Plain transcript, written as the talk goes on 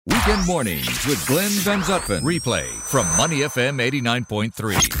Weekend Mornings with Glenn Van Zutphen. Replay from Money FM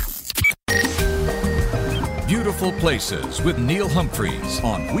 89.3. Beautiful Places with Neil Humphreys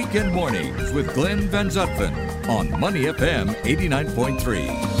on Weekend Mornings with Glenn Van Zutphen on Money FM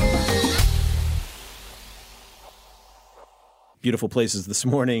 89.3. Beautiful Places this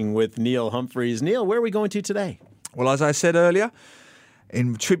morning with Neil Humphreys. Neil, where are we going to today? Well, as I said earlier,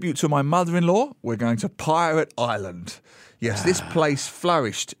 in tribute to my mother-in-law, we're going to Pirate Island. Yes, this place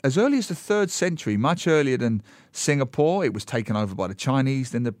flourished as early as the 3rd century, much earlier than Singapore. It was taken over by the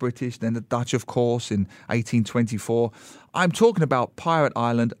Chinese, then the British, then the Dutch, of course, in 1824. I'm talking about Pirate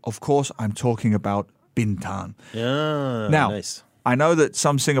Island. Of course, I'm talking about Bintan. Yeah, now, nice. I know that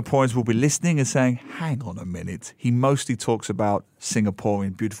some Singaporeans will be listening and saying, hang on a minute. He mostly talks about Singapore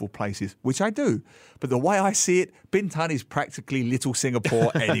in beautiful places, which I do. But the way I see it, Bintan is practically little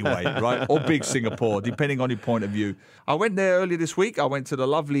Singapore anyway, right? Or big Singapore, depending on your point of view. I went there earlier this week. I went to the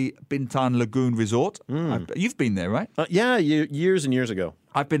lovely Bintan Lagoon Resort. You've been there, right? Yeah, years and years ago.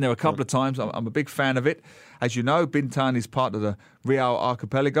 I've been there a couple of times. I'm a big fan of it. As you know, Bintan is part of the Riau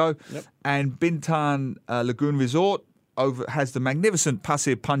Archipelago. Yep. And Bintan Lagoon Resort has the magnificent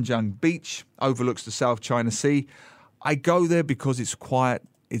Pasir Panjang beach, overlooks the South China Sea. I go there because it's quiet,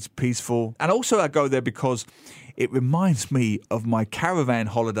 it's peaceful. And also I go there because it reminds me of my caravan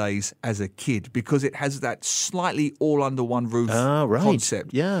holidays as a kid, because it has that slightly all under one roof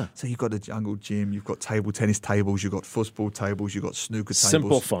concept. Yeah. So you've got a jungle gym, you've got table tennis tables, you've got football tables, you've got snooker tables.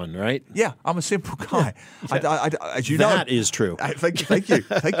 Simple fun, right? Yeah, I'm a simple guy. Yeah. As you know, that is true. Thank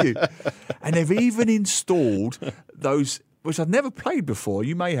you. And they've even installed those, which I've never played before,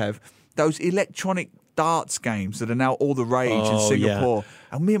 you may have, those electronic darts games that are now all the rage in Singapore.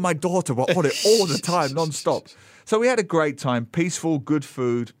 Yeah. And me and my daughter were on it all the time, non-stop. So we had a great time, peaceful, good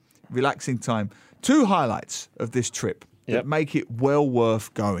food, relaxing time. 2 highlights of this trip that make it well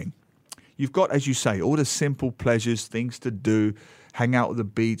worth going. You've got, as you say, all the simple pleasures, things to do, hang out at the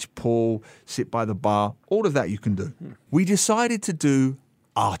beach, pool, sit by the bar, all of that you can do. We decided to do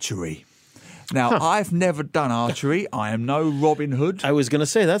archery. Now, I've never done archery. I am no Robin Hood. I was going to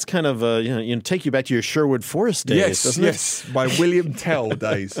say, that's kind of, take you back to your Sherwood Forest days, doesn't it? Yes, my William Tell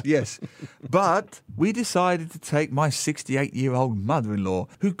days, yes. But we decided to take my 68-year-old mother-in-law,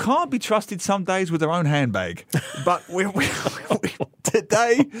 who can't be trusted some days with her own handbag. But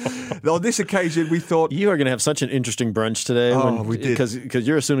today, on this occasion, we thought... You are going to have such an interesting brunch today. We did. Because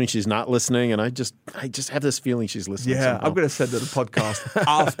you're assuming she's not listening, and I just have this feeling she's listening. Yeah, somehow. I'm going to send her the podcast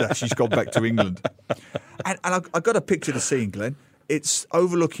after she's gone back to England. And I've got a picture of the scene, Glenn. It's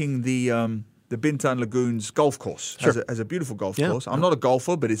overlooking the Bintan Lagoons golf course. Sure. Has a beautiful golf course. I'm not a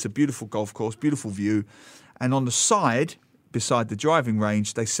golfer, but it's a beautiful golf course, beautiful view. And on the side, beside the driving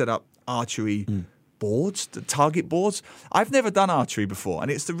range, they set up archery boards, the target boards. I've never done archery before,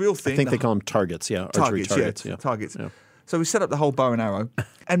 and it's the real thing. I think they call them targets, yeah. Archery targets. Targets. Yeah. So we set up the whole bow and arrow.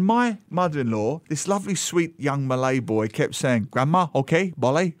 And my mother-in-law, this lovely, sweet young Malay boy, kept saying, Grandma, okay,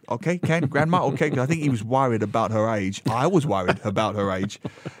 boleh, okay, can, Grandma, okay. Because I think he was worried about her age. I was worried about her age.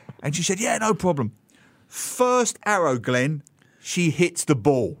 And she said, yeah, no problem. First arrow, Glenn, she hits the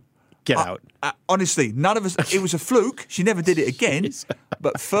ball. Get out. Honestly, none of us, it was a fluke. She never did it again.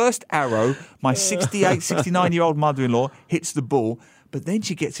 But first arrow, my 68, 69-year-old mother-in-law hits the ball. But then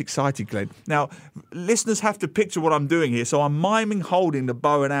she gets excited, Glenn. Now, listeners have to picture what I'm doing here. So I'm miming holding the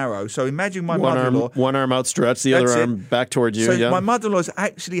bow and arrow. So imagine my mother-in-law. One arm outstretched, the other arm back towards you. So my mother-in-law is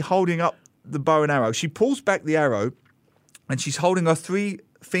actually holding up the bow and arrow. She pulls back the arrow, and she's holding her 3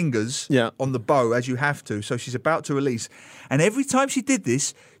 fingers on the bow, as you have to. So she's about to release. And every time she did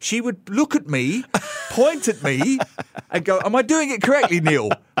this, she would look at me, point at me, and go, am I doing it correctly,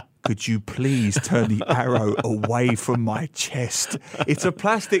 Neil? Could you please turn the arrow away from my chest? It's a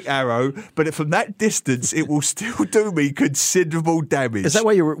plastic arrow, but from that distance, it will still do me considerable damage. Is that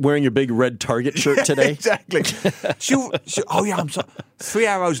why you're wearing your big red Target shirt today? Exactly. I'm sorry. 3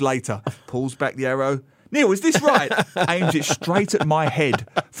 arrows later, pulls back the arrow. Neil, is this right? Aims it straight at my head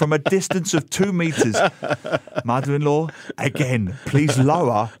from a distance of 2 meters. Mother-in-law, again, please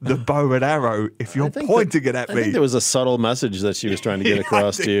lower the bow and arrow if you're pointing it at me. I think there was a subtle message that she was trying to get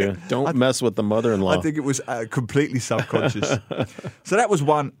across to you. Don't mess with the mother-in-law. I think it was completely subconscious. So that was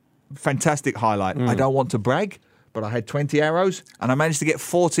one fantastic highlight. I don't want to brag, but I had 20 arrows, and I managed to get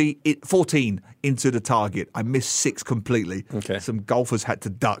 14 into the target. I missed 6 completely. Okay. Some golfers had to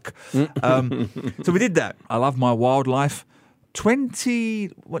duck. So we did that. I love my wildlife.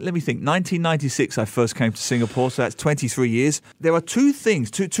 1996 I first came to Singapore, so that's 23 years. There are 2 things,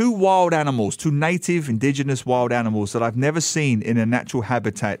 two wild animals, 2 native indigenous wild animals that I've never seen in a natural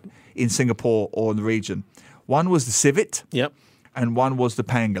habitat in Singapore or in the region. One was the civet. Yep. and one was the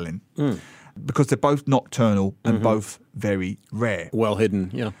pangolin. Because they're both nocturnal and both very rare. Well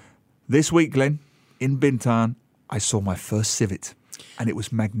hidden, yeah. This week, Glenn, in Bintan, I saw my first civet, and it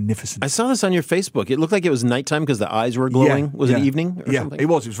was magnificent. I saw this on your Facebook. It looked like it was nighttime because the eyes were glowing. Was it evening or something? It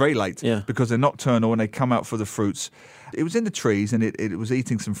was. It was very late Yeah. because they're nocturnal and they come out for the fruits. It was in the trees and it was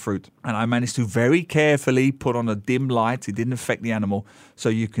eating some fruit. And I managed to very carefully put on a dim light. It didn't affect the animal so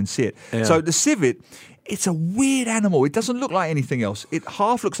you can see it. Yeah. So the civet, it's a weird animal. It doesn't look like anything else. It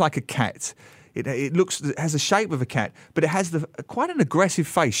half looks like a cat. It has the shape of a cat, but it has quite an aggressive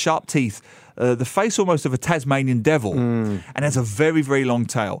face, sharp teeth, the face almost of a Tasmanian devil, and has a very, very long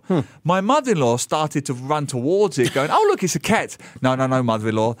tail. My mother-in-law started to run towards it, going, "Oh, look, it's a cat." No,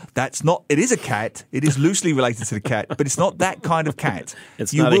 mother-in-law, that's not. It is a cat. It is loosely related to the cat, but it's not that kind of cat.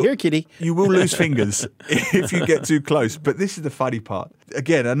 It's not a here kitty. You will lose fingers if you get too close. But this is the funny part.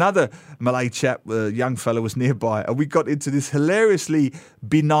 Again, another Malay chap, a young fellow, was nearby, and we got into this hilariously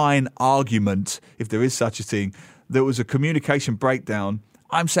benign argument, if there is such a thing. There was a communication breakdown.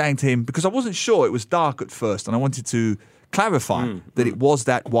 I'm saying to him, because I wasn't sure, it was dark at first, and I wanted to clarify that it was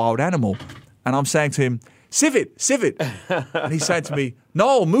that wild animal. And I'm saying to him, "Civet." And he's saying to me,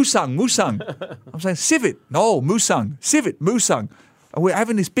 "No, musang." I'm saying, "Civet." "No, musang." "Civet, musang." And we're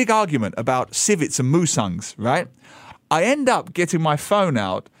having this big argument about civets and musangs, right? I end up getting my phone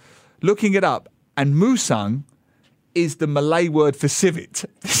out, looking it up, and musang is the Malay word for civet.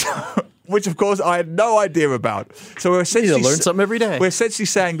 Which, of course, I had no idea about. So we're essentially learn something every day. We're essentially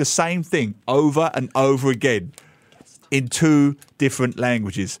saying the same thing over and over again in two different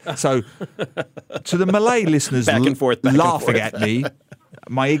languages. So to the Malay listeners back and forth, laughing at me,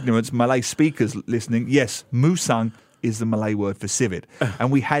 my ignorance, Malay speakers listening, yes, musang is the Malay word for civet.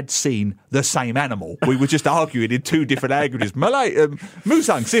 And we had seen the same animal. We were just arguing in two different languages. Malay,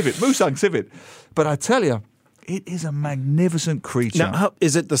 musang, civet. But I tell you, it is a magnificent creature. Now,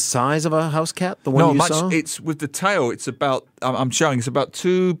 is it the size of a house cat? The one you saw? It's with the tail. It's about. I'm showing. It's about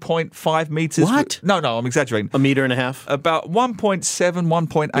 2.5 meters. What? No, I'm exaggerating. A meter and a half. About 1.7,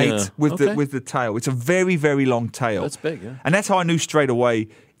 1.8 with the tail. It's a very, very long tail. That's big, yeah. And that's how I knew straight away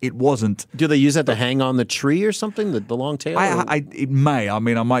it wasn't. Do they use that to hang on the tree or something? The long tail? It may. I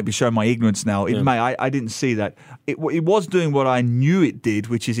mean, I might be showing my ignorance now. It may. I didn't see that. It was doing what I knew it did,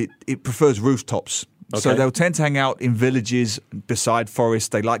 which is it prefers rooftops. Okay. So they'll tend to hang out in villages beside forests.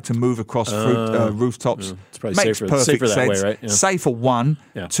 They like to move across rooftops. Yeah. It's probably Makes safer perfect that sense. way, right? Yeah. Safer, one.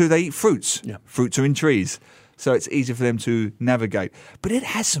 Yeah. Two, they eat fruits. Yeah. Fruits are in trees. So it's easier for them to navigate. But it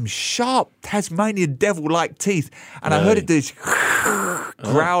has some sharp Tasmanian devil-like teeth. And I heard it do this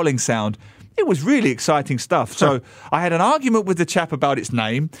growling sound. It was really exciting stuff. So I had an argument with the chap about its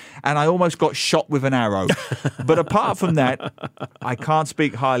name, and I almost got shot with an arrow. But apart from that, I can't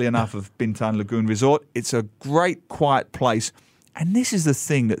speak highly enough of Bintan Lagoon Resort. It's a great, quiet place. And this is the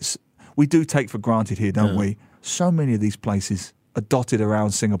thing that we do take for granted here, don't we? So many of these places are dotted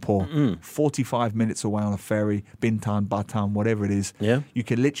around Singapore. 45 minutes away on a ferry, Bintan, Batam, whatever it is. Yeah. You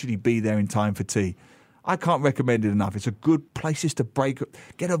can literally be there in time for tea. I can't recommend it enough. It's a good place just to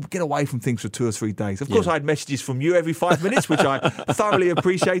get away from things for 2 or 3 days. Of course, I had messages from you every 5 minutes, which I thoroughly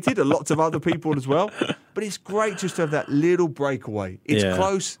appreciated, and lots of other people as well. But it's great just to have that little breakaway. It's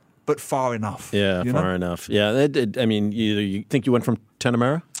close, but far enough. Yeah, far enough. Yeah, I mean, you think you went from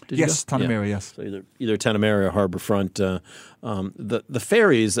Tanamera? Yes, Tanamera, yes. So either Tanamera or Harbourfront. The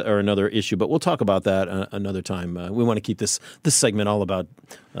ferries are another issue, but we'll talk about that another time. We want to keep this segment all about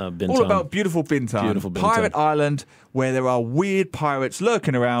Bintan. All about beautiful Bintan. Pirate Island, where there are weird pirates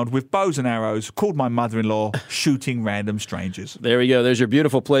lurking around with bows and arrows, called my mother-in-law, shooting random strangers. There we go. There's your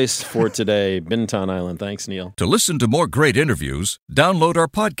beautiful place for today, Bintan Island. Thanks, Neil. To listen to more great interviews, download our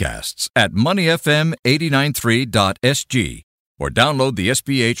podcasts at moneyfm893.sg or download the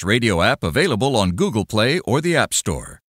SPH radio app available on Google Play or the App Store.